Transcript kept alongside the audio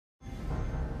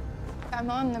I'm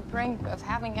on the brink of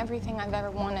having everything I've ever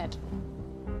wanted.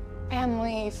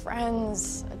 Family,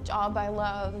 friends, a job I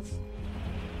love,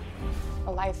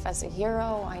 a life as a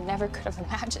hero I never could have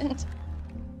imagined.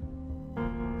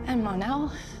 And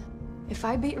Mon-El, if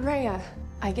I beat Rhea,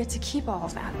 I get to keep all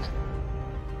of that.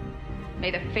 May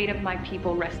the fate of my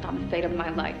people rest on the fate of my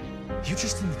life. You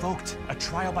just invoked a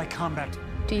trial by combat.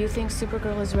 Do you think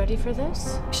Supergirl is ready for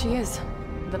this? She is.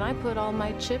 Then I put all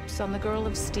my chips on the Girl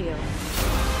of Steel.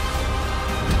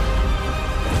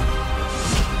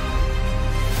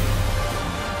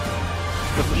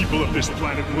 The people of this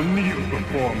planet will kneel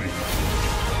before me.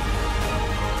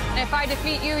 And if I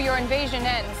defeat you, your invasion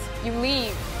ends. You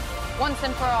leave, once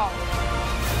and for all.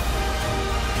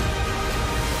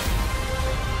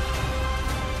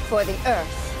 For the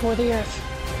Earth. For the Earth.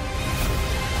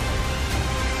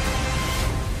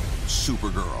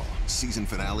 Supergirl, season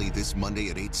finale this Monday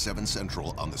at 8/7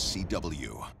 Central on the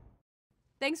CW.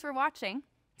 Thanks for watching.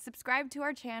 Subscribe to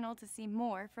our channel to see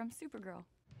more from Supergirl.